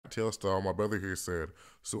tail style, my brother here said,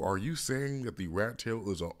 so are you saying that the rat tail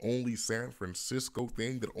is a only San Francisco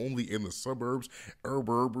thing, that only in the suburbs,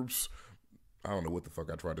 urburbs, I don't know what the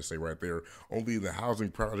fuck I tried to say right there, only in the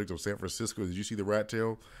housing project of San Francisco did you see the rat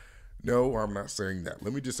tail? No, I'm not saying that.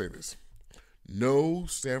 Let me just say this. No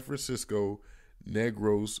San Francisco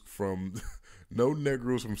Negros from, no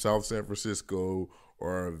Negros from South San Francisco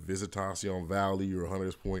or Visitacion Valley or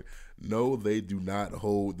Hunters Point, no, they do not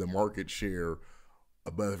hold the market share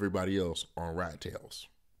above everybody else on rat tails.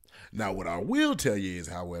 Now, what I will tell you is,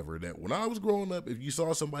 however, that when I was growing up, if you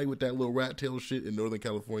saw somebody with that little rat tail shit in Northern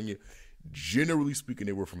California, generally speaking,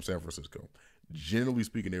 they were from San Francisco. Generally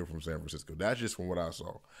speaking, they were from San Francisco. That's just from what I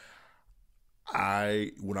saw.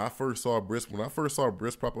 When I first saw Brisk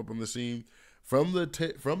pop up on the scene, from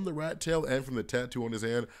the rat tail and from the tattoo on his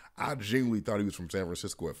hand, I genuinely thought he was from San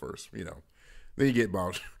Francisco at first. You know, then you get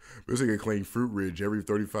about this nigga claim Fruit Ridge every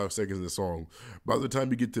 35 seconds of the song. By the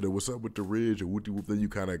time you get to the "What's up with the Ridge" or "Whoop de Whoop," then you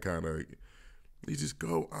kind of you just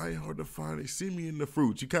go, I ain't hard to find. They see me in the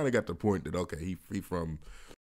fruits. You kind of got the point that okay, he from